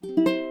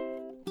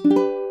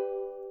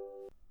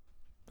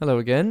Hello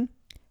again.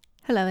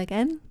 Hello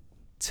again.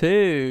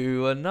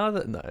 To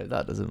another... No,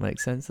 that doesn't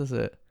make sense, does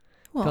it?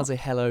 What? Can't say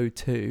hello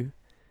to.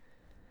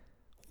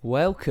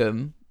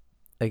 Welcome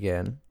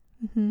again.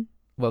 Mm-hmm.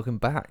 Welcome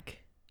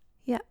back.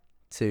 Yeah.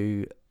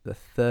 To the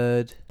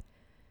third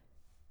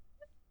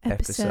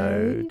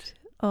episode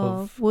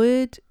of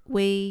Would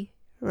We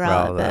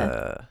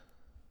Rather.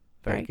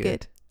 Very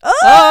good.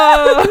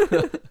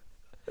 Oh!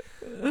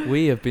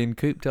 We have been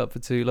cooped up for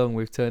too long.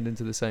 We've turned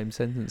into the same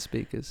sentence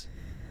speakers.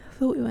 I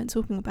thought we weren't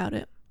talking about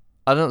it.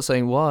 I'm not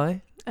saying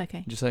why. Okay.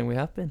 I'm just saying we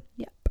have been.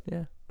 Yep.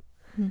 Yeah.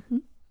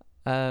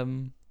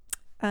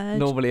 Mm-hmm.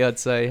 Normally I'd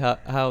say, how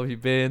have you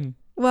been?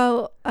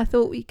 Well, I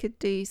thought we could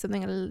do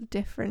something a little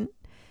different.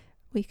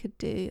 We could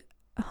do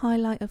a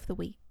highlight of the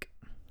week.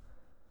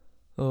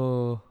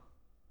 Oh.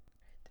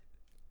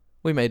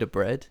 We made a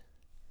bread.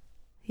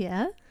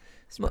 Yeah.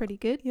 It's pretty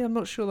good. Yeah, I'm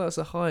not sure that's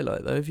a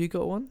highlight though. Have you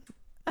got one?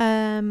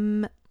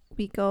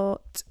 We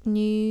got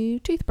new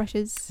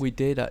toothbrushes. We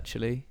did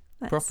actually.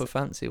 That's- Proper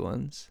fancy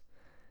ones.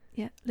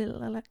 Yeah,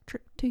 little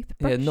electric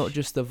toothbrush. Yeah, not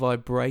just the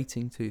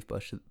vibrating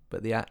toothbrush,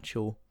 but the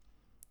actual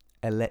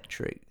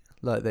electric,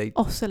 like they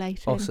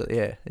oscillating.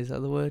 Yeah, is that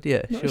the word?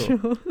 Yeah, Not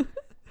sure.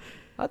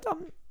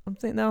 I'm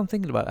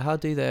thinking about it. How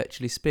do they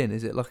actually spin?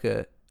 Is it like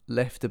a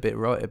left a bit,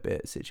 right a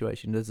bit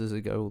situation? Does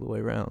it go all the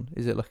way around?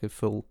 Is it like a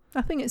full?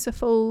 I think it's a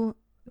full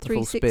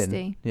 360. Full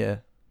spin? Yeah,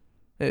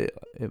 it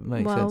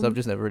makes sense. I've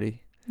just never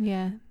really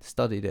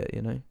studied it,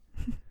 you know.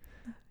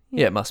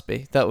 Yeah, it must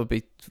be. That would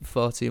be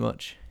far too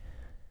much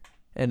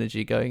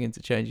energy going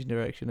into changing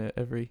direction at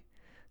every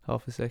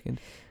half a second.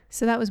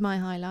 So that was my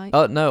highlight.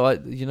 Oh no,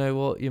 you know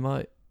what? You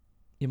might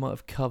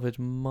have covered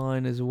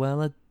mine as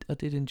well. I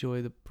did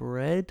enjoy the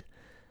bread.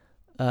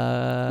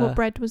 What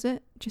bread was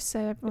it? Just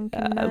so everyone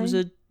can know. It was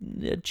a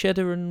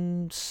cheddar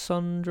and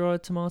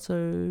sun-dried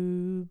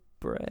tomato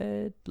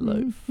bread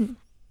loaf.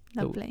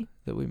 Lovely.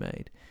 that we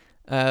made.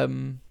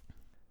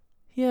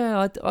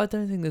 Yeah, I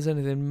don't think there's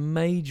anything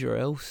major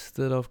else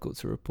that I've got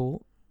to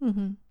report.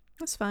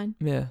 That's fine.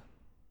 Yeah,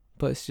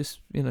 but it's just,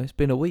 it's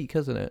been a week,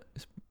 hasn't it?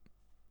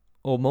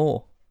 Or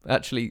more.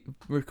 Actually,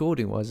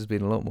 recording-wise, it's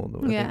been a lot more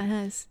than It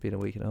has. It's been a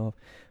week and a half.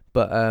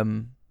 But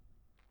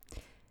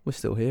we're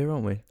still here,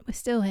 aren't we? We're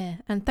still here.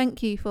 And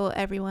thank you for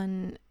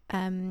everyone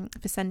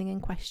for sending in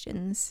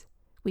questions.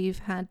 We've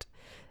had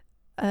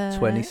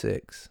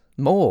 26.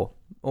 More.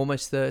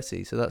 Almost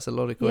 30. So that's a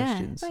lot of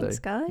questions. Yeah, thanks,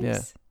 guys.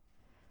 Yeah.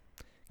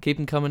 Keep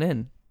them coming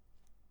in.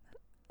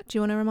 Do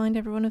you want to remind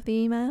everyone of the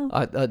email?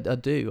 I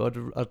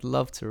do. I'd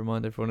love to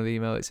remind everyone of the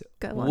email. It's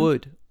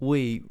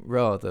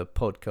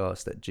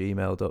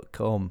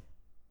wouldweratherpodcast@gmail.com.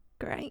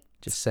 Great.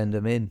 Just send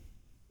them in.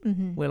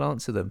 Mm-hmm. We'll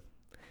answer them.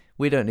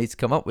 We don't need to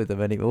come up with them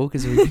anymore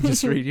because we can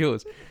just read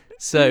yours.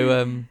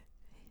 So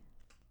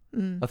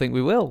I think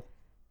we will.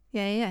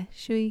 Yeah.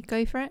 Should we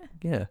go for it?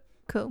 Yeah.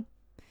 Cool.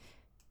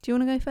 Do you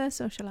want to go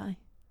first or shall I?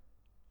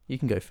 You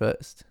can go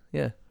first.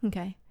 Yeah.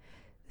 Okay.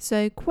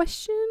 So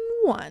question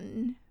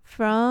 1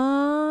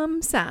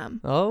 from Sam.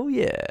 Oh,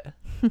 yeah.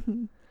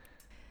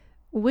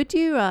 Would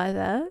you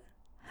rather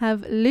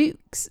have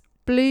Luke's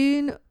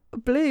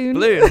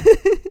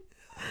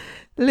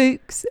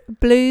Luke's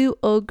blue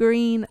or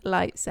green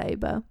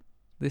lightsaber?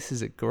 This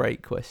is a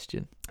great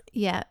question.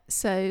 Yeah,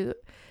 so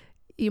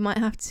you might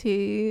have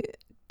to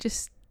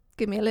just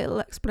give me a little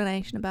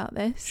explanation about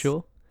this.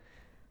 Sure.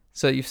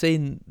 So you've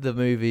seen the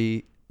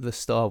movie The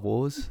Star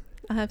Wars.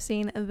 I have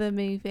seen the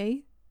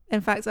movie. In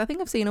fact, I think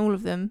I've seen all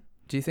of them.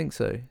 Do you think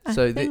so? I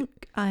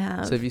think I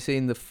have. So have you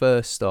seen the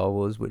first Star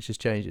Wars, which has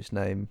changed its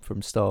name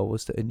from Star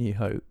Wars to A New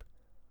Hope?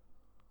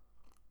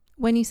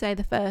 When you say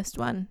the first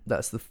one.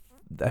 That's the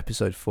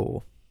episode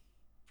 4.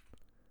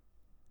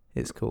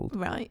 It's called.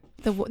 Right.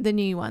 The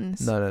new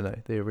ones. No.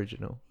 The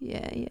original.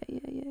 Yeah.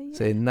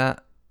 So in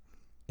that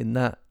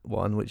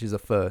one, which is the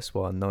first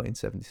one,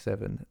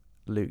 1977,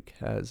 Luke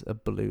has a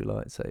blue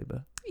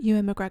lightsaber.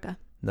 Ewan McGregor.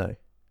 No.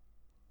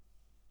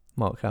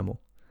 Mark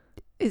Hamill.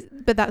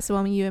 But that's the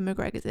one with Ewan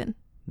McGregor's in.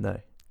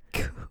 No.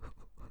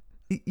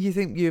 You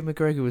think Ewan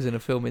McGregor was in a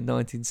film in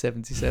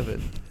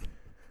 1977?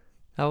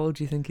 How old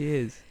do you think he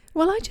is?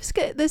 Well,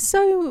 there's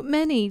so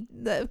many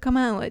that have come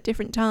out at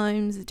different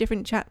times,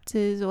 different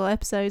chapters or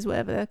episodes,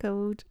 whatever they're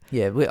called.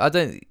 Yeah, we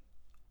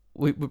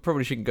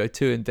probably shouldn't go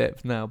too in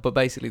depth now, but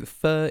basically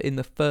in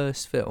the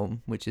first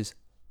film, which is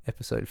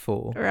episode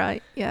 4,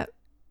 right? Yeah.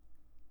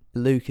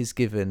 Luke is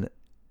given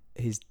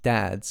his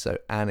dad, so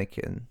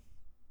Anakin,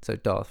 so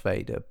Darth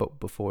Vader, but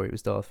before he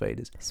was Darth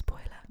Vader's.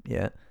 Spoiler.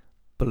 Yeah,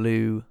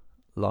 blue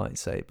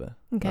lightsaber.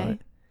 Okay. Right?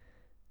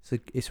 So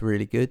it's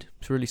really good.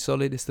 It's really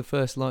solid. It's the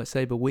first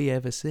lightsaber we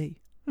ever see.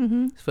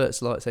 Mm-hmm. It's the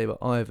first lightsaber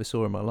I ever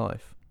saw in my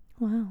life.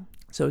 Wow.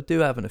 So I do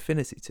have an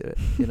affinity to it,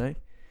 you know.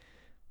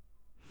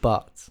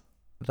 But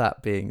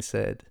that being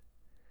said,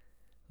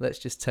 let's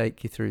just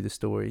take you through the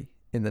story.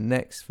 In the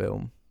next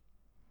film,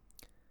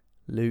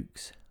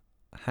 Luke's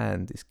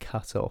hand is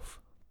cut off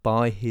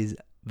by his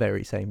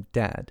very same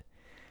dad.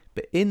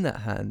 But in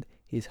that hand,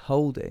 he's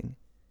holding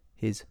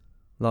his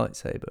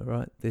lightsaber,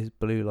 right? This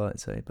blue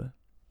lightsaber.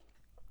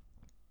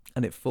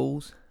 And it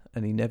falls,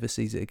 and he never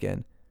sees it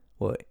again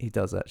Well, he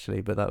does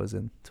actually, but that was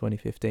in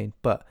 2015.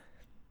 But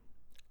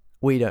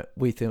we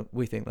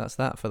think that's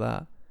that for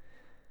that.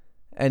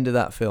 End of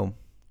that film.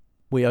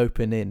 We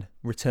open in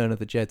Return of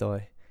the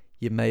Jedi.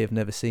 You may have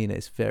never seen it.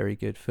 It's a very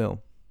good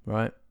film,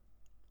 right?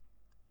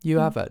 You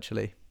have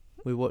actually.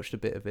 We watched a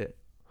bit of it.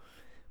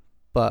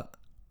 But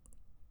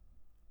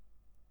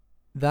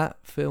that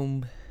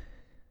film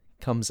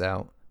comes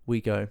out.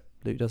 We go,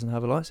 Luke doesn't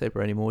have a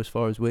lightsaber anymore as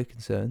far as we're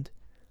concerned.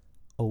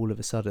 All of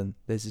a sudden,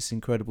 there's this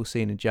incredible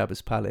scene in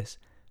Jabba's palace.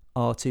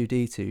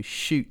 R2-D2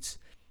 shoots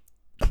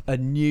a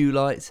new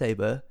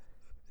lightsaber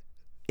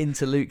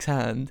into Luke's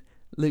hand.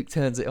 Luke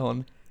turns it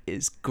on.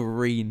 It's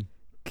green.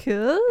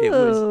 Cool. It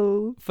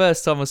was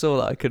first time I saw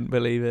that, I couldn't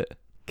believe it.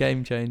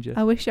 Game changer.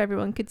 I wish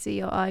everyone could see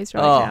your eyes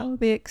right Oh. now.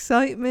 The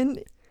excitement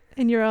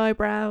in your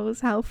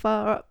eyebrows, how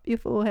far up your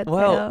forehead they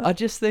Well, are. I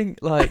just think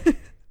like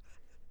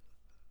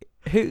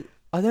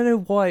I don't know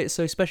why it's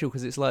so special,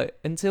 because it's like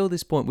until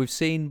this point we've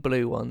seen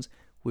blue ones,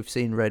 we've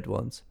seen red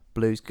ones.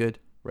 Blue's good,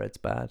 red's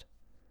bad.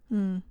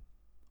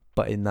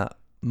 But in that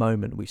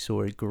moment we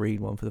saw a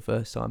green one for the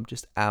first time,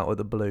 just out of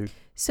the blue.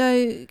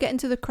 So, getting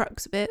to the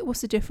crux of it,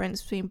 what's the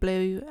difference between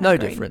blue and No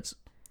green? difference.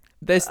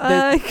 There's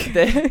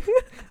Okay.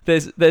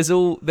 there's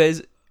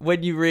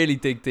when you really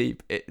dig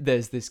deep,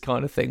 there's this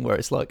kind of thing where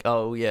it's like,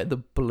 oh yeah, the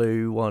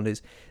blue one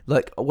is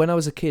like, when I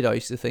was a kid I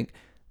used to think,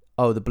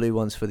 oh, the blue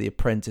one's for the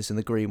apprentice and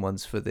the green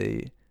one's for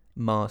the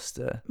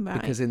master, Right.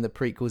 because in the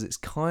prequels it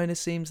kind of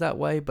seems that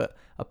way, but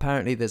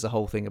apparently there's a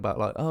whole thing about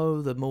like,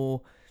 oh, the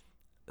more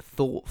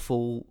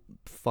thoughtful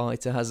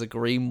fighter has a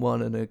green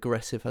one and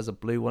aggressive has a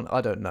blue one.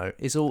 I don't know.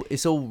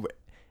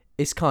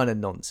 It's kind of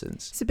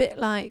nonsense. It's a bit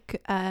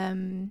like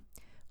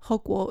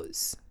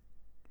Hogwarts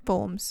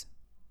forms.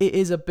 It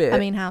is a bit. I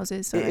mean,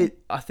 houses. Sorry.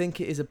 I think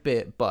it is a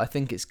bit, but I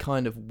think it's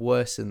kind of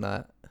worse than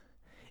that.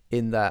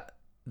 In that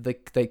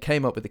they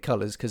came up with the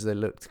colours because they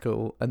looked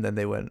cool, and then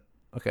they went,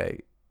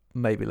 okay,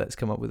 maybe let's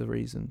come up with a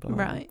reason.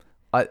 Right.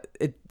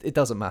 It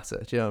doesn't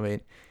matter. Do you know what I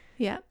mean?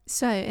 Yeah.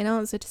 So, in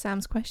answer to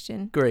Sam's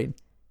question, Green.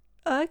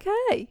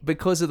 okay.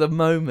 Because of the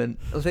moment,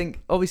 I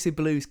think obviously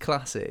blue's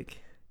classic,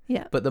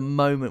 Yeah. but the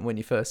moment when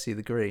you first see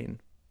the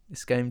green,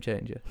 it's game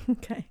changer.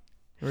 Okay.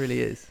 It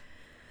really is.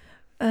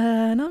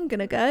 And I'm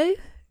gonna go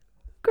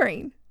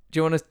green. Do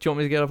you want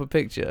me to get up a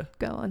picture?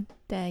 Go on,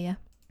 dare ya.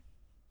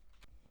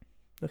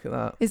 Look at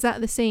that. Is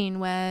that the scene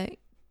where?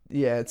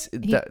 Yeah,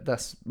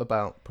 that's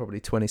about probably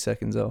 20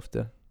 seconds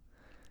after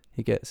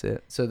he gets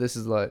it. So this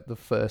is like the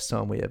first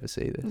time we ever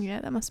see this. Yeah,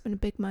 that must have been a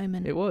big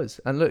moment. It was.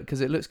 And look,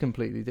 because it looks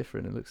completely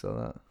different. It looks like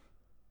that.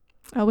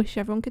 I wish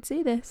everyone could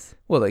see this.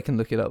 Well, they can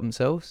look it up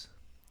themselves.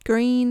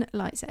 Green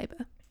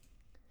lightsaber.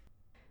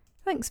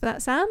 Thanks for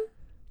that, Sam.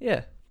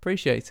 Yeah,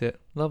 appreciate it.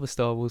 Love a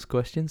Star Wars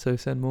question, so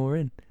send more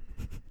in.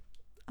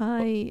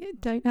 I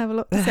don't have a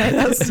lot to say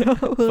about Star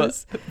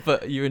Wars.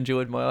 But you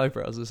enjoyed my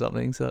eyebrows or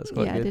something, so that's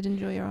quite Yeah, good. I did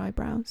enjoy your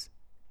eyebrows.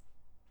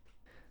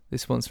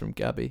 This one's from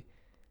Gabby.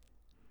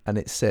 And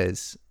it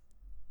says,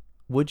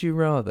 would you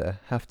rather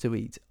have to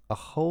eat a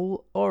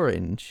whole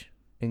orange,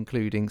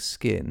 including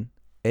skin,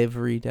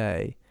 every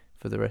day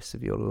for the rest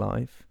of your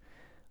life,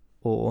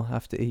 or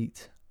have to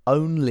eat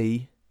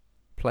only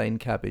plain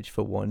cabbage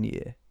for 1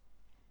 year?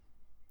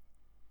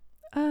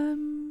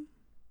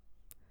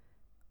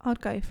 I'd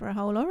go for a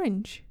whole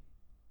orange.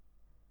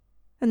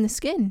 And the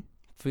skin.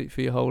 For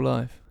your whole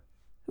life?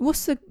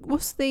 What's the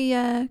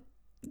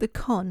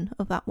con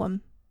of that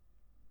one?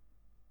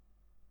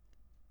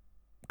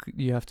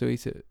 You have to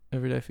eat it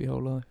every day for your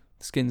whole life.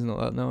 The skin's not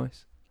that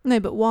nice. No,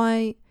 but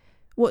why?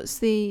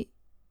 But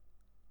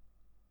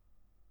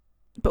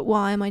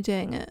why am I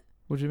doing it?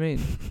 What do you mean?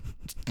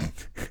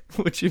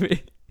 What do you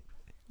mean?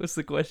 What's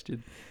the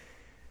question?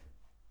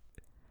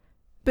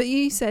 But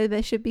you say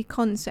there should be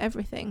cons to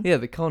everything. Yeah,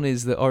 the con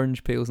is that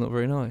orange peel's not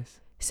very nice.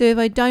 So if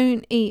I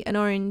don't eat an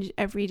orange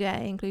every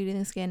day, including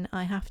the skin,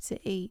 I have to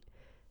eat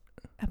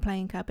a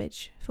plain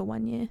cabbage for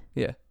 1 year.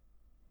 Yeah.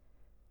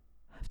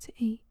 I have to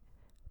eat.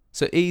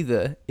 So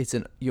either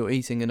you're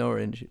eating an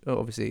orange,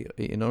 obviously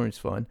eating orange is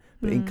fine,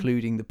 but Mm.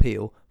 including the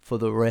peel for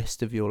the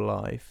rest of your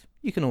life.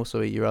 You can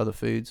also eat your other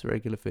foods,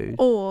 regular food.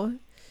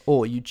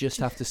 Or you just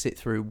have to sit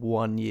through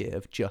 1 year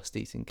of just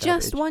eating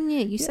cabbage. just 1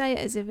 year. You say it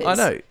as if it's I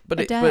know, but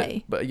a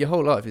day. but your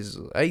whole life is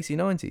 80,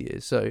 90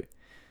 years, so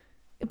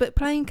But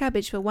plain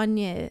cabbage for 1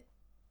 year,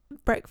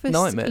 breakfast,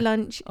 Nightmare.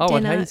 lunch, Oh,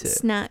 I'd dinner, hate it.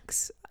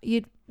 snacks,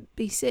 you'd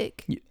be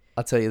sick.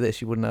 I'll tell you this,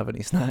 you wouldn't have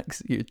any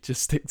snacks. You'd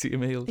just stick to your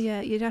meals.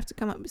 Yeah, you'd have to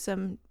come up with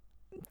some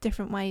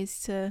different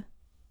ways to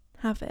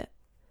have it.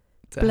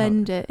 To have-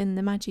 Blend it in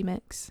the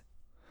Magimix.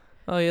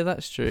 Oh yeah,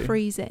 that's true.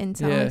 Freeze it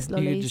into Yeah, ice you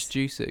lollies. could just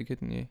juice it,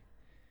 couldn't you?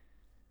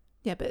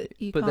 Yeah, but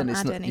you But can't then it's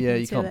add not. anything Yeah,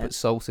 you to can't it. put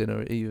salt in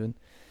or even,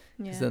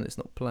 because then it's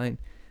not plain.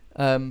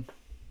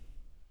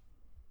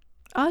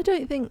 I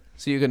don't think.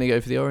 So you're going to go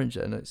for the orange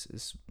then?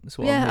 It's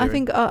what Yeah, I'm I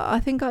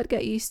hearing. think I'd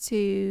get used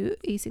to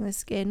eating the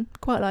skin.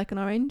 Quite like an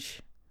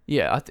orange.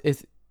 Yeah,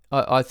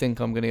 I think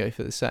I'm going to go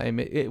for the same.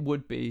 It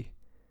would be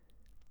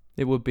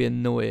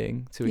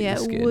annoying to eat Yeah,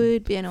 the it skin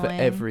would be for annoying.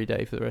 every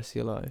day for the rest of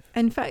your life.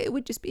 In fact, it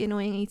would just be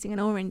annoying eating an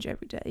orange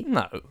every day.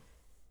 No,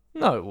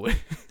 No.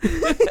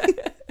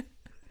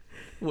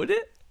 Would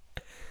it?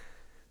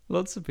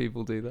 Lots of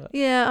people do that.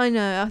 Yeah, I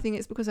know. I think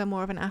it's because I'm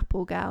more of an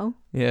apple gal.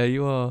 Yeah,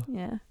 you are.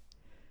 Yeah.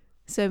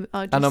 So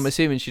I just And I'm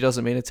assuming she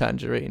doesn't mean a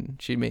tangerine.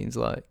 She means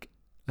like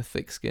a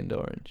thick-skinned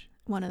orange.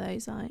 one of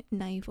those like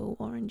navel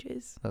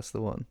oranges. That's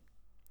the one.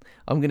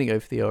 I'm going to go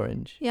for the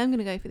orange. Yeah, I'm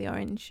gonna go for the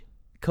orange.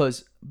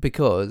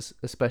 Because,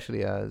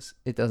 especially as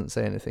it doesn't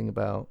say anything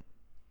about,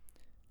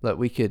 like,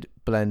 we could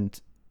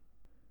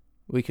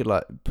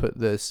like put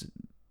this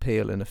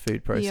peel in a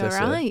food processor. You're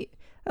right.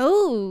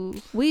 Oh,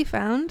 we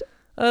found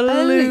A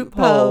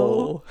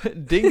loophole.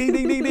 Ding, ding,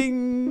 ding, ding,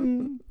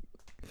 ding.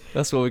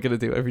 That's what we're going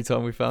to do every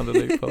time we found a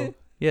loophole.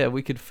 Yeah,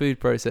 we could food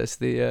process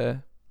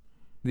the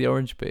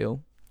orange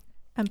peel.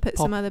 and put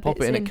some other bits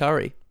Pop it in a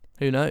curry.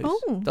 Who knows?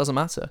 Oh, Doesn't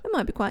matter. that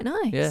might be quite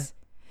nice. Yeah.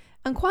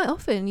 And quite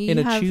often you In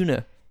a have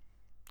tuna.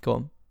 Go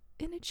on.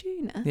 in a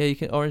tuna. Yeah, you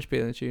can orange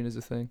peel in a tuna is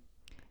a thing.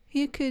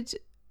 You could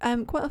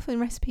quite often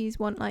recipes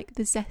want like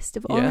the zest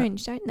of Yeah.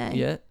 orange, don't they?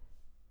 Yeah.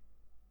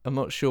 I'm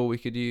not sure we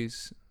could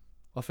use.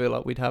 I feel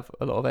like we'd have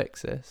a lot of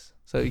excess.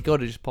 So you got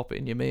to just pop it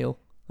in your meal,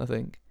 I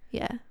think.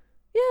 Yeah. Yeah.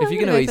 If I'm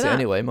you're gonna going to go eat for it that.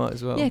 anyway, might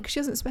as well. Yeah, because she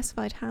hasn't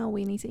specified how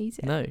we need to eat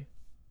it. No.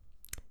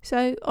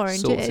 So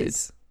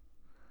oranges.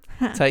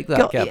 Sorted. Take that,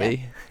 Got ya.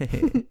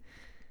 Gabby.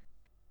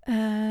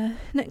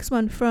 Next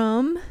one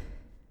from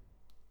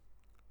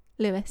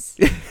Lewis.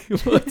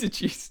 Why did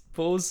you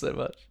pause so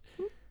much?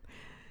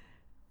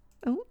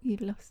 Oh,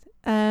 you've lost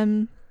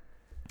it.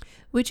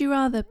 Would you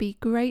rather be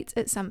great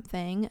at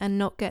something and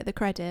not get the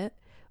credit,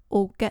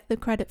 or get the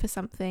credit for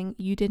something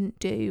you didn't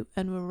do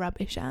and were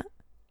rubbish at?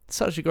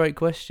 Such a great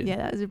question. Yeah,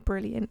 that is a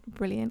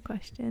brilliant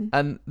question.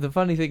 And the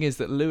funny thing is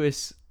that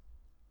Lewis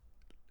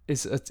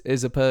is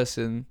a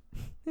person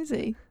Is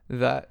he?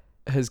 that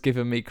has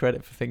given me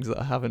credit for things that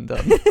I haven't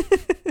done.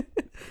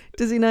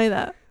 Does he know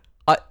that?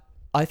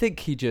 I think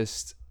he's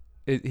just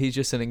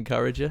an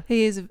encourager.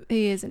 He is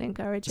an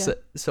encourager.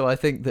 So I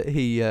think that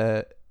he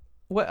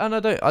well, and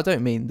I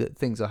don't mean that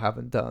things I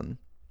haven't done,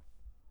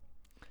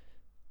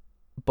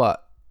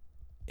 but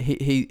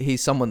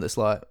he's someone that's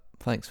like,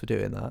 thanks for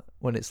doing that,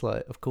 when it's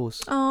like, of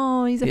course.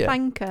 Oh, he's a Yeah.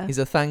 thanker. He's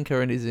a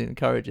thanker and he's an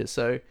encourager.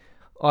 So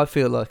I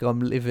feel like I'm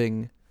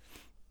living,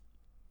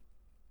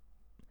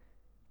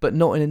 but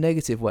not in a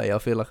negative way. I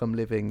feel like I'm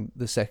living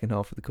the second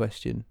half of the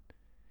question.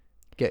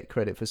 Get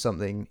credit for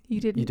something you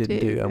didn't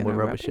do and were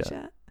we're rubbish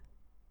at.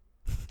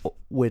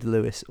 With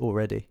Lewis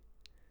already.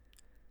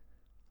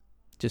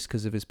 Just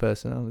because of his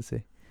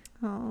personality.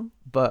 Oh.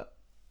 But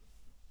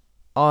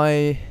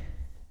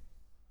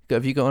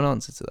have you got an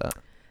answer to that?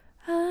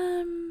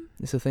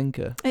 It's a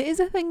thinker. It is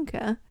a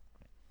thinker.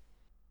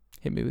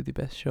 Hit me with your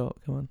best shot.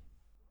 Come on.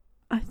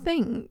 I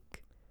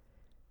think,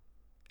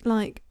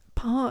 like,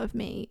 part of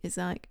me is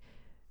like,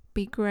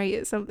 be great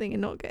at something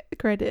and not get the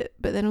credit,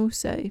 but then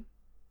also, you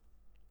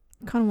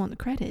kind of want the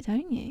credit,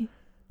 don't you?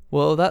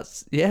 Well,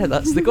 that's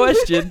the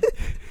question.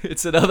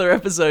 It's another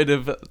episode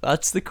of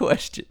That's the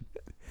Question.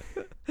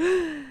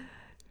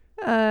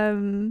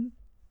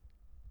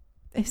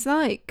 It's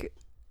like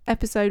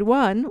episode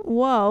 1.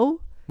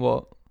 Whoa.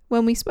 What?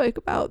 When we spoke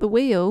about the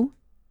wheel,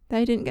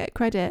 they didn't get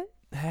credit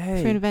for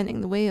Hey,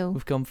 inventing the wheel.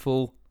 we've gone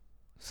full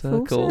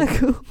Full circle.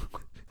 circle.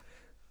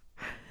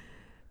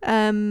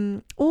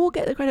 Or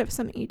get the credit for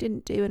something you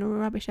didn't do and were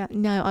rubbish at.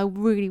 No, I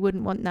really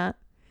wouldn't want that.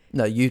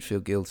 No, you'd feel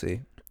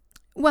guilty.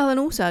 Well, and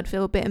also I'd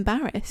feel a bit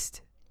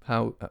embarrassed.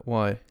 How?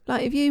 Why?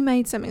 Like, if you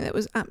made something that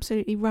was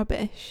absolutely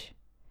rubbish.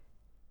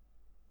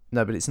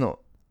 No, but it's not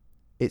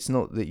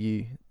that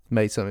you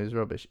made something that's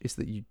rubbish. It's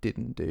that you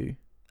didn't do.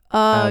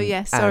 Oh, and,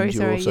 yeah, sorry. And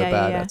you're also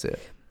bad yeah. at it.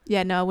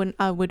 Yeah, no, I wouldn't.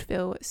 I would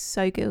feel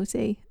so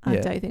guilty. I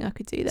Yeah. don't think I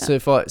could do that.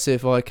 So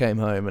if I came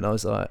home and I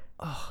was like,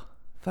 oh,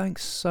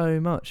 thanks so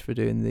much for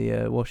doing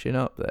the washing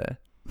up there,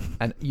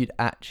 and you'd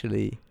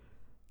actually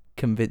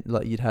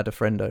you'd had a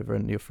friend over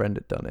and your friend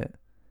had done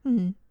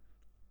it.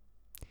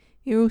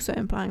 You're also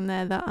implying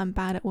there that I'm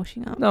bad at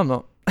washing up. No, I'm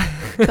not.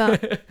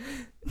 But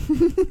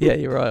Yeah,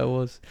 you're right. I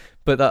was,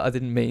 but that I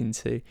didn't mean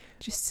to.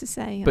 just to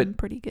say, But- I'm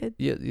pretty good.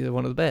 You're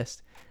one of the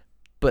best,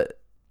 but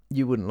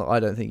you wouldn't. I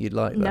don't think you'd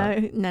like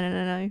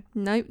that.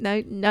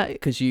 No.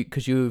 Because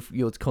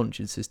your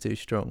conscience is too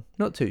strong.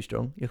 Not too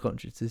strong. Your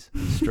conscience is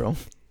strong.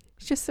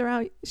 It's just the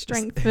right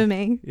strength for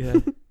me. Yeah,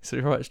 it's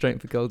the right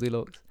strength for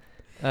Goldilocks.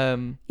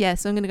 Yeah,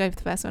 so I'm going to go for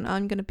the first one.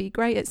 I'm going to be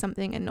great at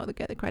something and not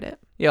get the credit.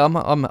 Yeah,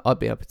 I'd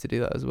be happy to do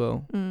that as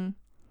well. Mm.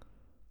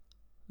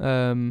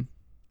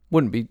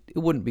 It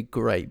wouldn't be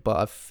great, but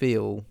I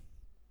feel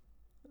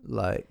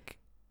like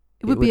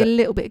It would be a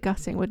little bit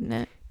gutting, wouldn't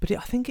it? But I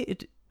think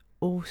it'd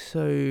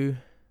also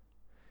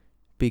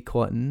be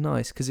quite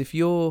nice because if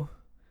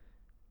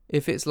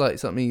it's like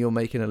something you're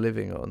making a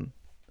living on,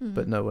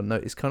 but no one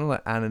knows, it's kind of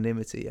like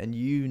anonymity, and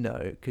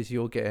because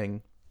you're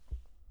getting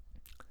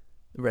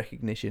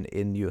recognition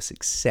in your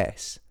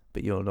success,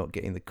 but you're not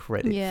getting the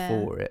credit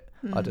for it.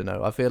 I don't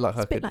know. I feel like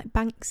it's a bit like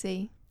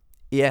Banksy.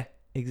 Yeah,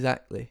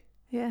 exactly.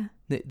 Yeah.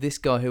 This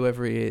guy,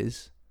 whoever he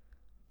is,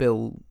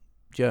 Bill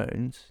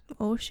Jones,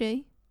 Or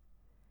she.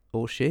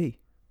 or she,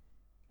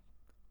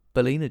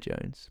 Belinda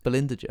Jones,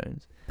 Belinda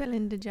Jones.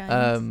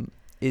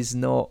 is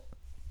not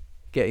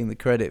getting the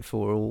credit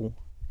for all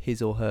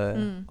his or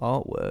her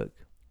artwork,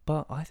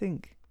 but I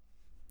think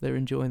they're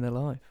enjoying their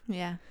life.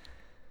 Yeah.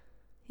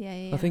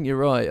 I think you're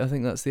right. I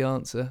think that's the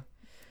answer,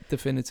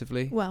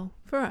 definitively. Well,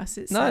 for us,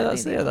 it's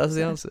that's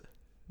the answer.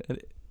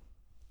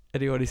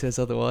 Anyone who says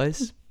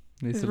otherwise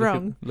needs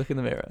to look in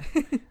the mirror.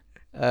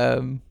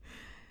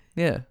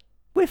 Yeah,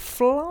 we're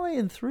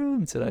flying through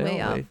them today.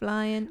 We are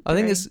flying. I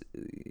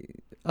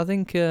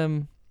think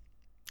who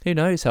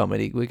knows how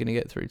many we're going to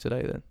get through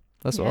today? Then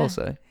that's what I'll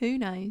say. Who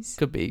knows?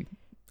 Could be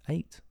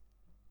 8.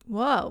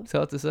 Whoa. It's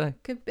hard to say.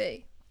 Could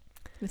be.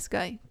 Let's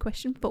go.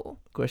 Question 4.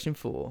 Question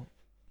 4.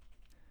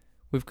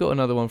 We've got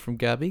another one from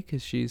Gabby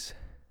because she's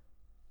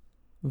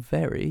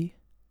very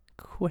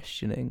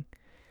questioning.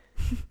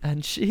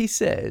 And she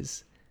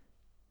says,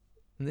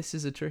 and this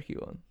is a tricky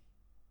one.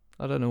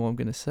 I don't know what I'm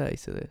going to say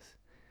to this.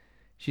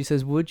 She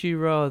says, would you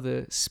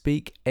rather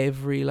speak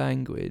every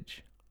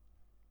language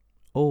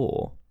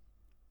or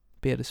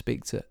be able to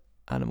speak to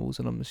animals?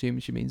 And I'm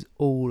assuming she means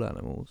all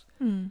animals.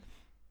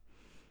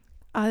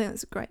 I think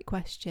that's a great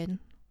question.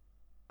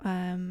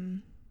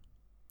 It's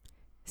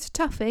a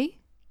toughie.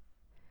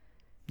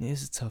 It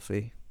is a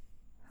toughie.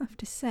 I have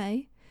to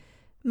say.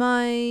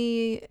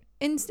 My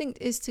instinct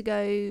is to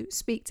go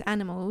speak to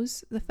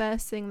animals. The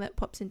first thing that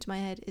pops into my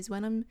head is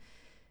when I'm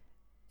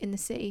in the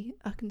sea,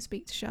 I can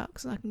speak to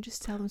sharks and I can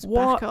just tell them to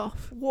back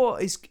off.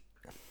 Why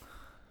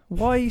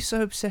are you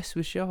so obsessed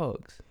with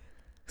sharks?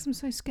 Because I'm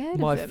so scared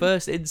My of them.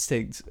 first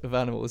instinct of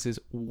animals is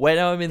when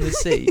I'm in the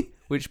sea,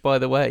 which, by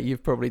the way,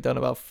 you've probably done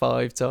about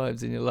 5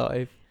 times in your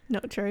life.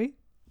 Not true.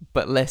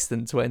 But less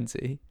than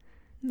 20.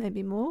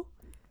 Maybe more.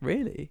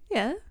 Really?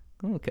 Yeah.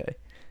 Okay.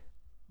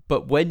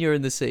 But when you're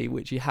in the sea,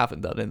 which you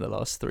haven't done in the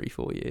last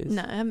 3-4 years.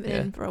 No, I haven't been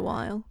in for a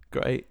while.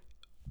 Great.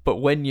 But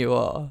when you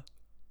are,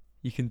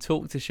 you can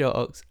talk to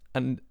sharks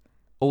and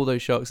all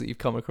those sharks that you've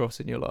come across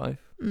in your life.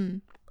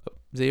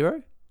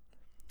 0?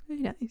 Who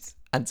knows?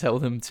 And tell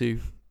them to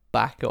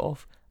back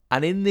off.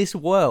 And in this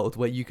world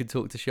where you can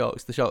talk to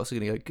sharks, the sharks are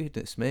going to go,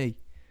 goodness me,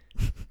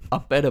 I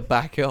better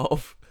back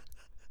off.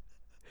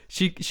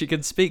 She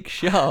can speak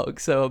shark,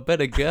 so I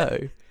better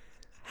go.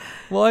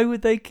 Why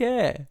would they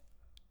care?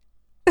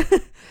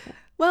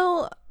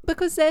 Well,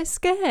 because they're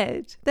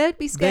scared. They'd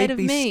be scared of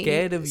me. They'd be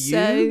scared of you?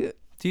 So,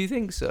 do you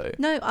think so?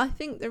 No, I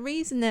think the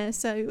reason they're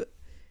so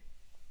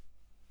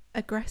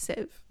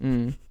aggressive.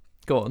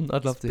 Go on,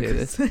 I'd love to hear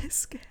this. They're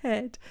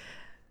scared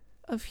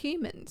of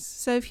humans.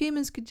 So if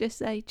humans could just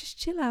say, just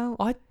chill out.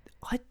 I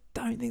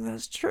don't think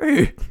that's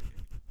true.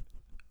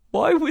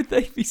 Why would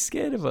they be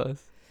scared of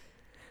us?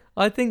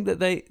 I think that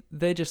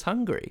they're just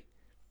hungry.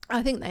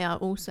 I think they are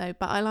also,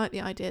 but I like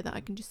the idea that I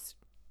can just...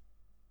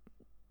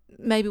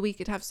 Maybe we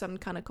could have some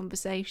kind of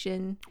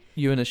conversation.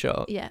 You and a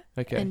shark? Yeah.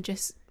 Okay. And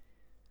just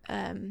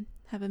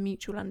have a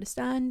mutual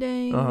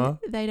understanding.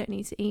 They don't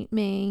need to eat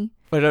me.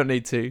 They don't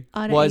need to.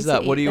 Why is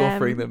that? What are you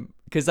offering them?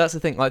 Because that's the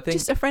thing. I think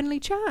just a friendly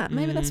chat.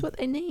 Maybe that's what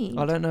they need.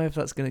 I don't know if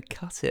that's going to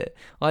cut it.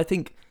 I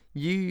think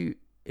you're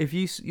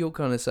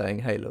kind of saying,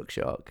 hey, look,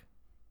 shark,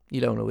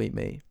 you don't want to eat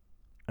me,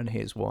 and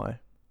here's why.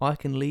 I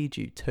can lead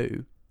you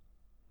to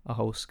a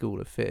whole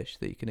school of fish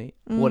that you can eat,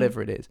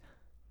 whatever it is.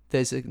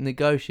 There's a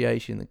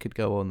negotiation that could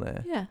go on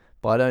there. Yeah.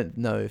 But I don't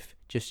know if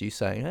just you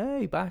saying,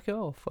 hey, back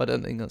off, I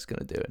don't think that's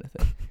going to do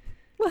anything.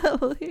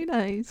 Well, who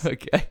knows?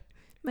 Okay.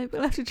 Maybe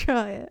we'll have to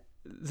try it.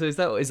 So is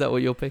that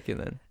what you're picking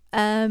then?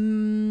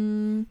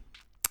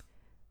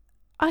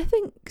 I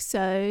think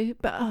so.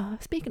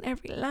 But speaking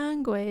every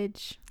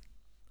language.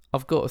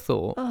 I've got a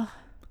thought. I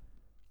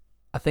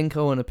think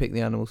I want to pick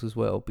the animals as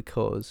well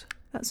because...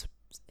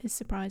 It's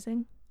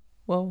surprising.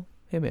 Well,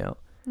 hear me out.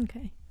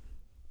 Okay.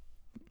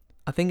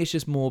 I think it's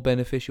just more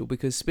beneficial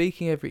because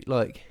speaking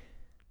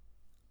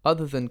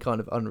other than kind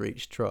of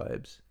unreached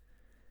tribes,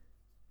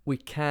 we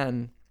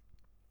can,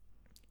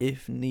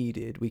 if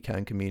needed, we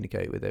can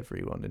communicate with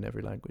everyone in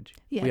every language.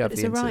 Yeah, we have but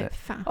it's the a internet. right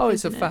faff. Oh,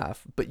 it's a faff,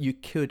 but you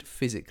could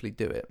physically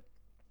do it.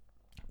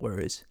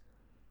 Whereas,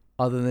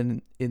 other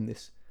than in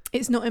this...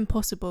 It's not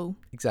impossible.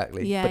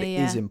 Exactly. Yeah, but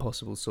it is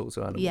impossible to talk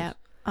to animals. Yeah,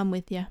 I'm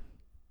with you.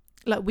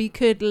 Like, we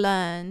could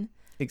learn...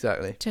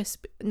 Exactly.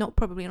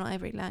 Probably not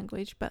every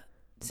language, but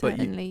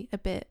certainly a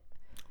bit.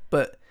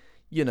 But,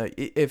 you know,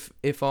 if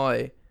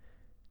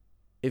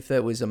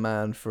there was a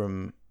man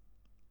from,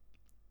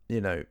 you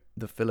know,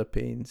 the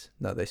Philippines...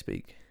 No, they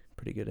speak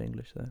pretty good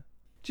English there.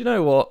 Do you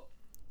know what?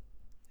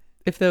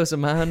 If there was a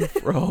man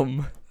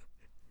from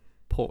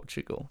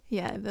Portugal...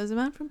 Yeah, if there was a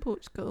man from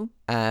Portugal...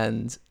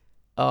 And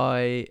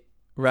I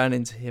ran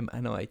into him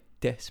and I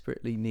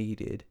desperately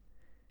needed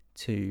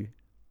to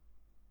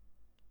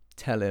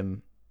tell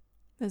him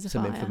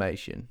some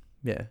information.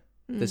 Yeah.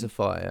 There's a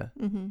fire.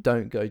 Mm-hmm.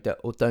 Don't go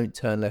or don't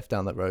turn left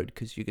down that road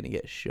because you're going to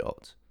get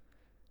shot.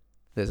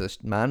 There's a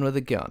man with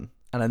a gun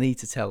and I need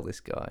to tell this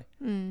guy.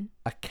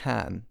 I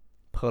can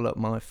pull up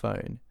my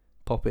phone,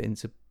 pop it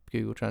into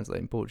Google Translate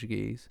in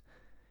Portuguese.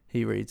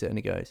 He reads it and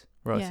he goes,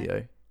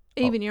 rightio.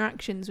 Yeah. Even your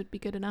actions would be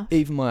good enough.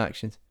 Even my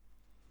actions.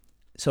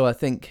 So I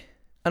think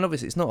And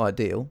obviously it's not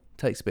ideal,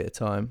 takes a bit of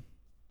time,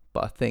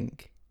 but I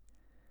think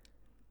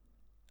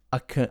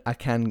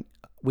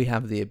we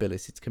have the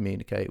ability to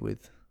communicate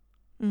with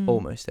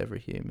almost every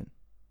human.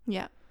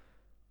 Yeah.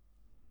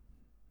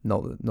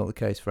 Not the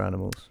case for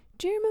animals.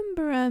 Do you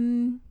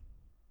remember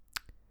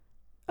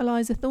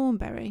Eliza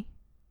Thornberry?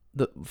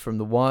 From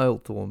the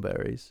Wild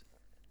Thornberries.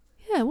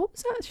 Yeah, what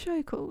was that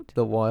show called?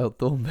 The Wild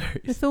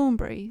Thornberries. The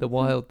Thornberry. The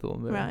Wild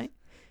Thornberries. Right.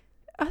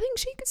 I think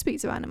she could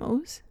speak to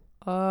animals.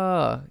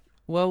 Ah,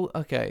 well,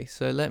 okay,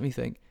 so let me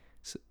think.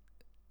 So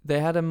they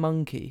had a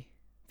monkey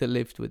that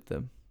lived with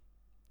them,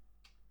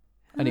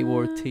 and he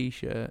wore a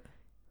t-shirt.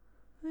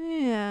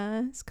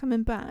 Yeah, it's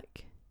coming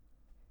back.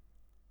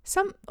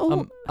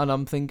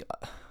 I'm thinking,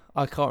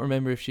 I can't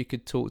remember if she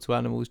could talk to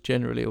animals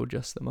generally or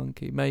just the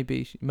monkey.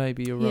 Maybe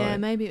you're right. Yeah,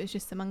 maybe it was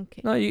just the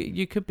monkey. No,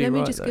 you could be right. Let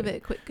me just though. give it a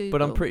quick Google.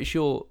 But I'm pretty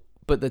sure.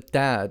 But the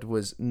dad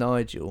was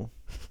Nigel.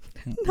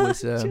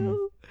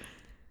 Nigel.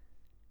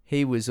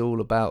 He was all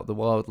about the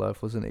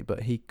wildlife, wasn't he?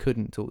 But he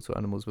couldn't talk to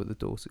animals, but the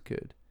daughter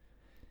could.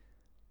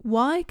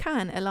 Why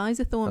can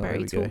Eliza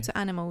Thornberry go. talk to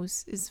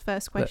animals? Is the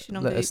first question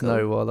on Google. Let us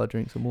know while I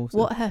drink some water.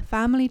 What her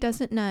family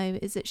doesn't know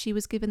is that she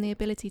was given the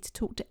ability to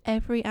talk to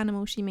every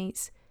animal she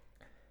meets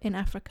in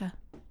Africa.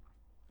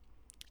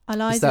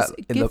 Eliza's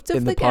gift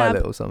of the pilot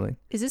gab or something?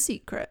 is a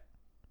secret.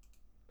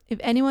 If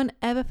anyone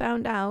ever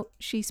found out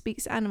she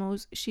speaks to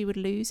animals, she would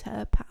lose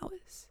her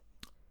powers.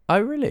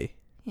 Oh, really?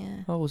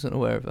 Yeah. I wasn't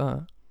aware of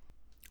that.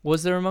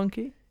 Was there a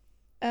monkey?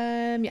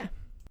 Yeah.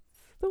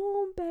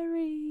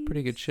 Thornberry.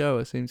 Pretty good show,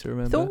 I seem to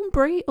remember.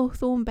 Thornberry or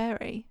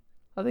Thornberry?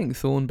 I think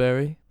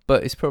Thornberry,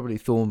 but it's probably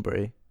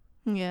Thornberry.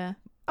 Yeah.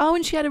 Oh,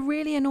 and she had a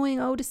really annoying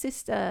older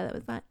sister that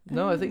was like...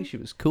 No, I think she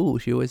was cool.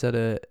 She always had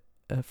a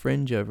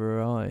fringe over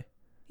her eye.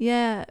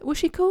 Yeah. Was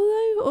she cool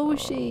though, or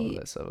was she...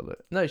 Let's have a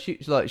look. No, she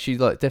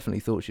definitely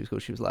thought she was cool.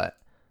 She was like,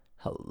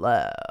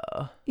 hello.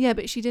 Yeah,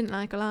 but she didn't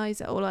like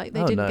Eliza, or like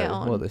they didn't get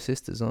on. Well, they're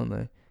sisters, aren't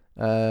they?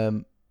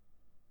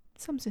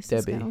 Some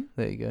sisters Debbie. get on.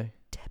 There you go.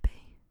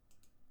 Debbie.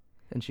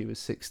 And she was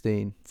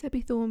 16. Debbie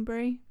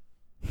Thornberry.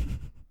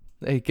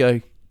 There you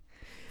go.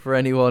 For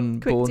anyone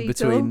Quick born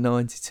detour. between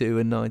 92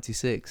 and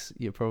 96,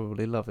 you're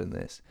probably loving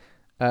this.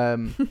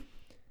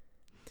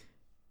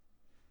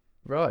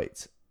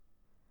 Right.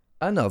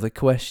 Another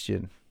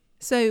question.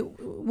 So,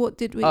 what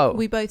did we... Oh.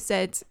 We both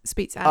said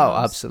speak to animals.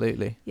 Oh,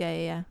 absolutely.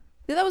 Yeah.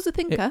 That was a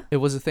thinker. It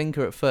was a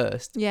thinker at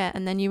first. Yeah,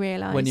 and then you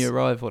realise... When you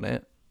arrive on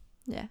it,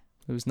 Yeah.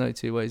 there was no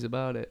two ways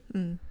about it.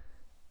 Mm.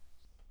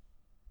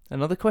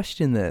 Another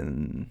question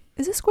then.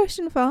 Is this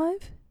question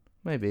 5?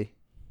 Maybe.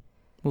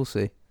 We'll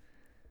see.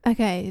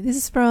 Okay, this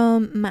is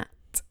from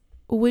Matt.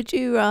 Would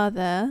you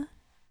rather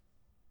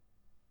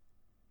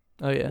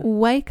Oh, yeah.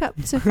 wake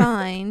up to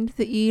find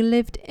that you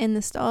lived in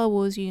the Star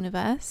Wars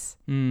universe?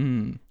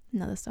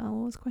 Another Star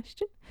Wars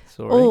question.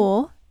 Sorry.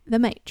 Or The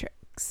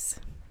Matrix?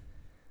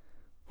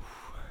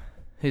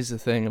 Here's the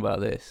thing about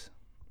this.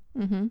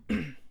 Mm-hmm.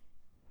 It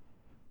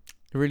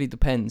really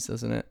depends,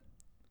 doesn't it?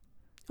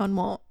 On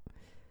what?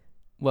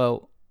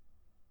 Well,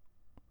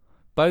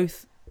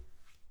 both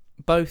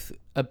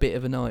a bit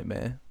of a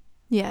nightmare.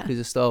 Yeah. Because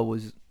the Star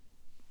Wars,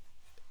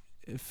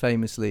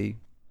 famously,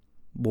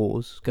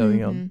 wars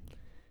going on.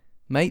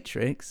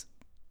 Matrix,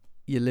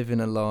 you live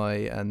in a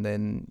lie and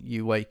then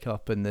you wake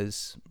up and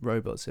there's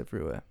robots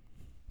everywhere.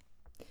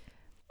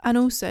 And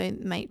also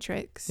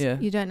Matrix. Yeah.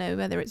 You don't know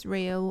whether it's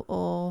real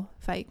or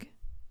fake.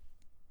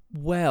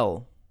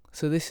 Well,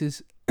 so this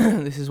is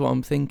this is what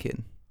I'm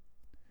thinking.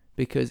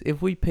 Because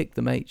if we pick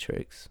the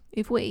Matrix...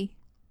 If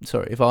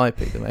I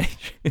pick the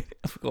Matrix...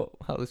 I forgot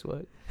how this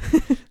works.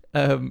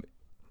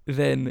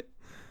 Then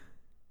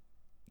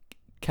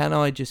can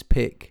I just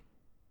pick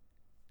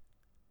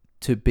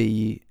to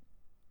be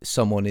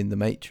someone in the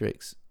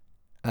Matrix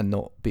and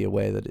not be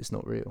aware that it's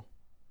not real?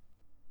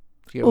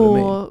 Do you get what I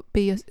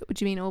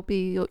mean? Or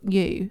be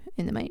you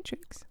in the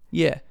Matrix?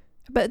 Yeah.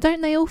 But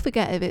don't they all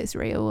forget if it's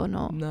real or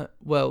not? No.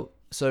 Well,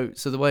 so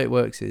the way it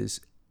works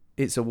is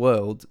it's a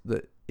world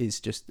that is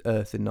just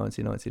Earth in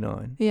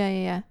 1999.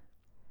 Yeah.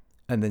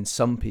 And then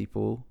some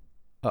people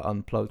are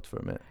unplugged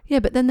from it. Yeah,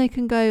 but then they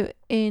can go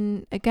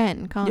in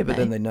again, can't they? Yeah, but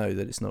then they know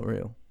that it's not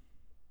real.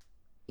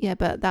 Yeah,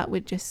 but that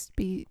would just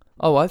be...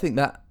 Oh, I think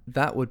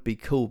that would be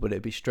cool, but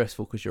it'd be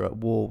stressful because you're at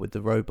war with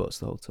the robots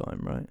the whole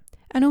time, right?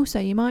 And also,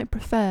 you might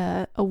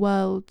prefer a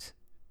world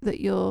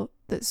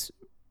that's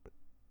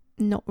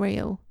not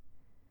real.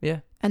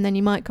 Yeah. And then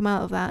you might come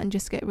out of that and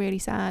just get really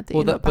sad that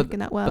you're not back in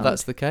that world. But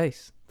that's the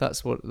case.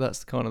 That's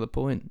kind of the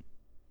point.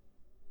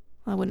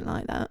 I wouldn't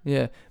like that.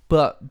 Yeah,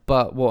 but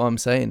what I'm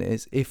saying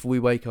is, if I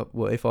wake up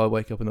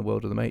in the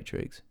world of the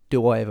Matrix,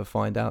 do I ever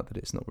find out that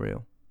it's not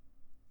real,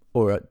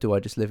 or do I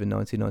just live in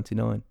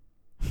 1999?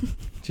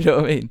 Do you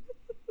know what I mean?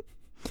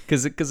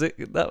 Because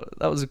that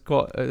was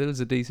it was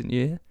a decent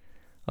year.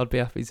 I'd be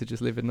happy to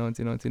just live in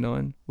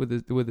 1999 with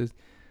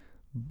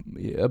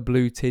a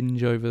blue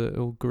tinge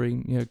or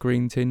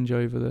green tinge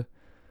over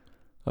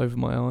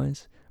my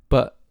eyes.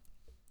 But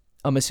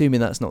I'm assuming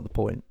that's not the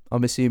point.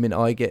 I'm assuming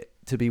I get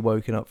to be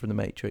woken up from the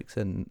Matrix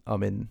and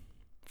I'm in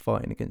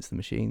fighting against the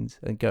machines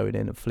and going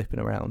in and flipping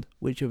around,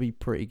 which would be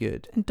pretty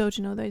good. And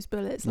dodging all those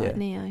bullets like Yeah.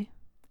 Neo.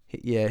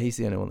 Yeah, he's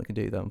the only one that can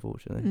do that,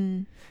 unfortunately.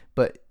 Mm.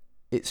 But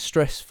it's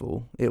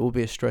stressful. It will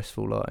be a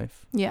stressful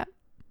life, Yeah.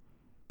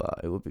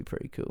 but it would be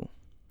pretty cool.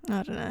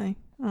 I don't know.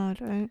 I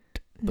don't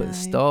But know. the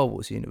Star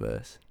Wars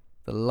universe,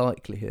 the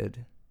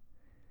likelihood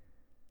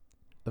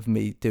of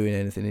me doing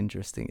anything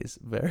interesting is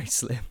very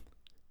slim.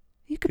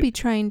 You could be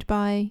trained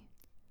by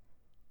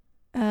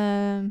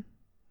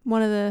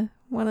one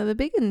of the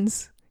big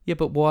uns. Yeah,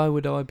 but why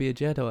would I be a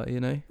Jedi, you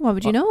know? Why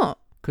would you not?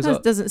 Because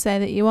That doesn't say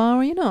that you are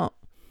or you're not.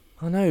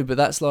 I know, but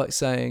that's like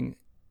saying,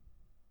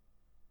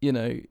 you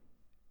know,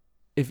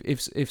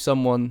 if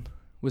someone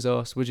was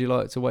asked, would you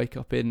like to wake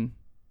up in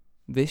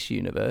this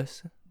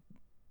universe?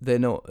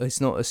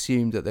 It's not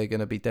assumed that they're going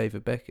to be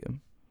David Beckham.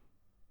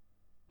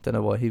 Don't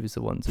know why he was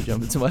the one to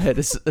jump into my head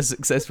as a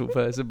successful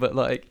person, but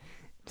like,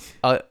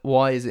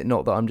 why is it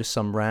not that I'm just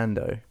some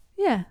rando?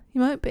 Yeah,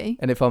 you might be.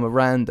 And if I'm a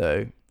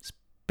rando, it's a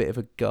bit of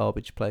a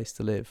garbage place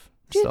to live.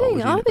 Do you Star think?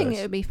 Wars I think universe.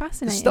 it would be The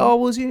fascinating. Star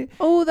Wars universe.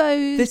 All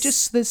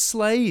those. There's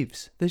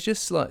slaves. There's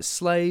just like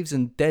slaves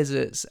and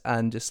deserts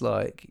and just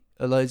like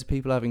loads of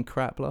people having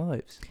crap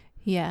lives.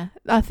 Yeah,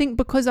 I think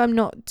because I'm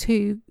not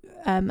too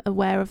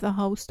aware of the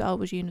whole Star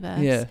Wars universe.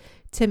 Yeah.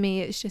 To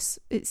me,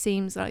 it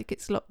seems like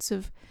it's lots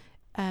of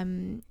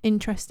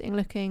interesting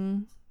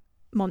looking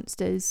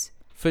monsters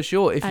For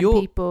sure. If and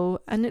you're, people,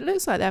 and it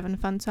looks like they're having a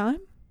fun time.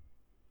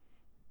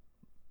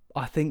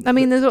 I think. I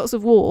mean, there's lots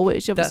of war,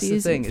 which that's obviously the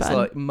isn't thing. fun. It's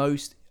like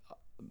most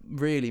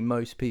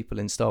people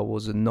in Star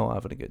Wars are not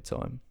having a good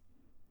time.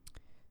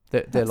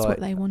 They're That's like. what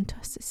they want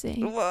us to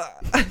see.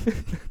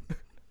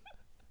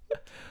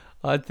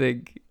 I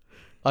think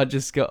I'm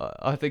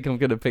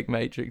gonna pick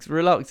Matrix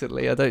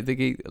reluctantly. I don't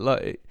think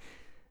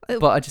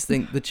but I just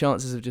think the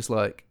chances of just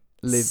like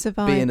being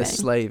Surviving. a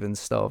slave and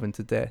starving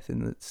to death in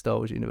the Star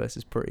Wars universe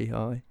is pretty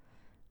high.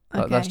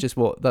 Like,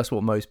 Okay. that's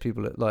what most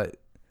people are like.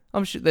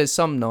 I'm sure there's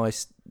some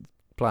nice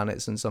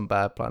planets and some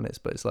bad planets,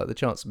 but it's like the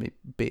chance of me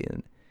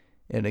being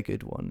in a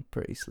good one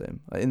pretty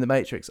slim. In the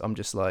Matrix, I'm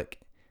just like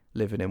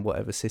living in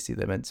whatever city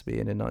they're meant to be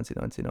in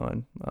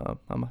 1999.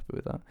 I'm happy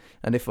with that.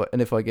 And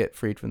if I get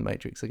freed from the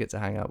Matrix, I get to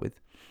hang out with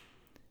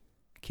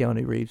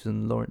Keanu Reeves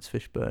and Lawrence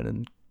Fishburne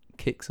and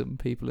kick some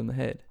people in the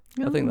head.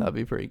 I think that'd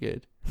be pretty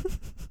good.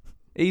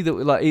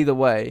 Either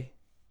way,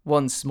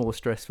 one's more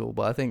stressful,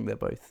 but I think they're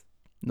both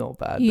not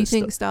bad. You but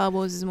think Star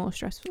Wars is more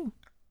stressful?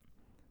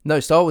 no,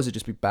 Star Wars would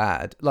just be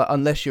bad. Like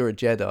unless you're a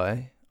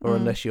Jedi or Mm.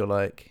 unless you're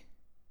like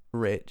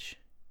rich,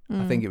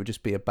 I think it would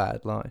just be a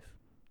bad life.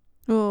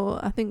 Well,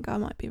 I think I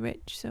might be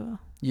rich, so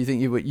You think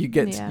you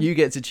get Yeah. you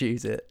get to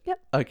choose it? Yep.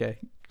 Okay,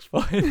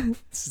 fine.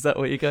 Is that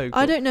what you go for?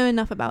 I don't know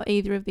enough about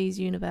either of these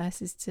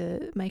universes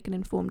to make an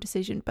informed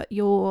decision. But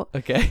you're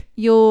Okay.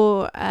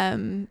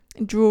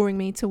 drawing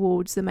me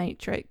towards the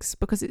Matrix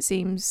because it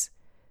seems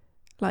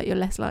like you're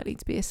less likely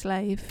to be a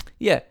slave.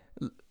 Yeah.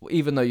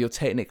 Even though you're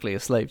technically a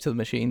slave to the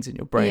machines in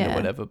your brain or Yeah.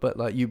 whatever, but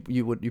like you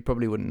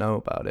probably wouldn't know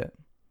about it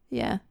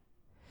Yeah.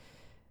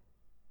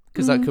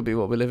 because that could be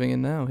what we're living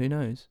in now. Who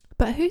knows?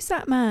 But who's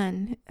that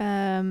man?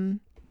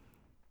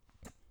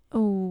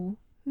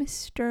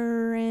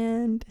 Mr.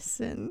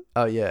 Anderson.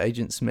 Oh yeah,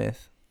 Agent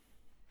Smith.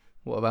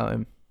 What about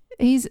him?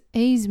 He's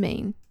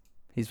mean.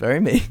 He's very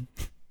mean.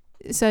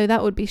 So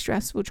that would be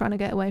stressful trying to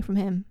get away from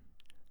him.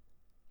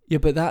 Yeah,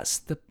 but that's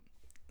the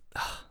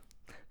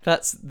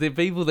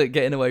people that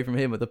getting away from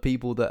him are the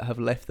people that have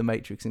left the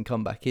Matrix and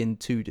come back in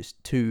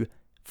to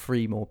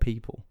free more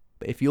people.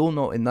 But if you're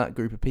not in that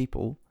group of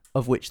people,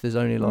 of which there's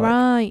only like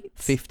Right.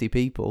 50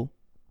 people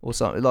or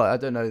something, like I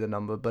don't know the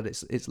number, but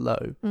it's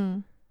low.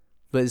 Mm.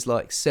 But there's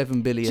like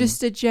 7 billion.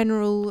 Just a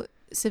general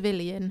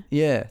civilian.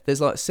 Yeah,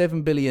 there's like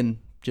 7 billion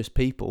just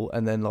people,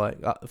 and then like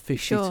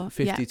 50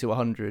 yeah. to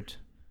 100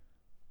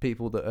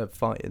 people that are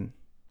fighting.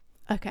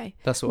 Okay.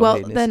 That's what Well,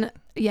 I mean. then,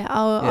 yeah, Yeah.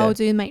 I'll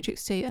do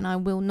Matrix 2 and I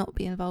will not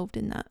be involved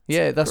in that.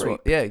 Yeah, that's group.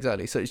 what. Yeah,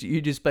 exactly. So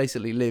you just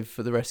basically live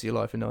for the rest of your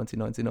life in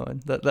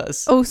 1999.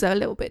 That's. Also a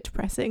little bit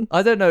depressing.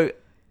 I don't know.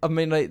 I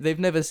mean, like, they've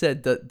never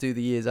said that. Do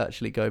the years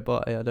actually go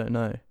by? I don't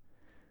know.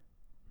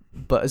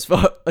 But as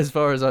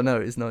far as I know,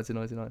 it's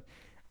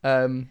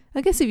 1999.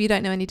 I guess if you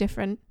don't know any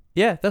different,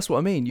 Yeah, that's what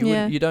I mean.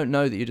 You don't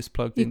know that you're just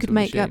plugged you into could a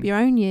make up machine. your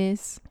own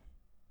years.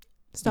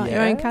 Start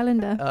your own Yeah.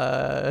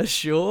 calendar.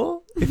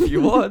 Sure, if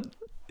you want.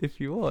 If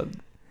you want.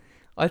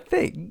 I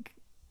think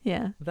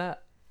Yeah.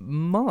 that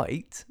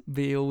might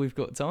be all we've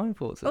got time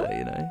for today,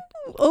 you know.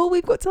 All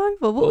we've got time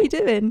for. What are we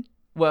doing?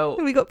 Well,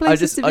 We got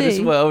places to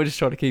be. we're just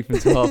trying to keep it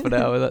to half an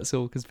hour, that's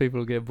all, because people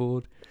will get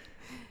bored.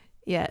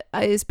 Yeah,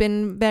 it's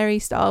been very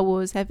Star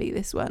Wars heavy,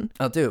 this one.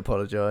 I do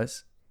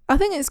apologise. I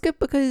think it's good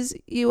because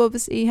you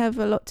obviously have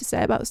a lot to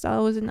say about Star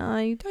Wars and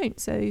I don't,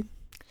 so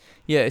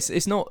Yeah,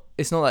 it's not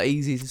that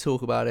easy to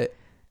talk about it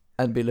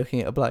and be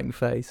looking at a blank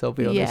face, I'll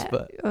be honest, yeah,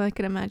 but I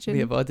can imagine.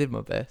 yeah, but I did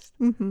my best.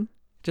 Mm-hmm.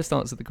 Just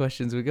answered the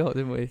questions we got,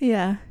 didn't we?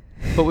 Yeah.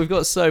 But we've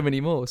got so many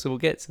more, so we'll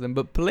get to them.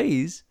 But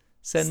please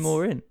send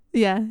more in.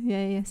 Yeah.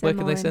 Where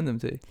can they send them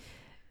to?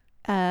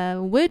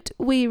 would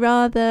we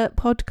rather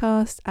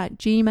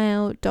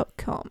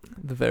podcast@gmail.com.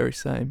 The very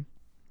same.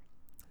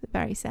 The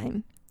very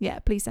same. Yeah,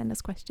 please send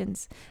us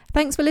questions.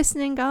 Thanks for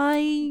listening,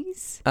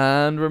 guys.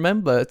 And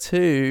remember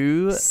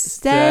to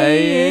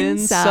Stay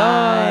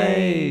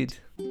inside.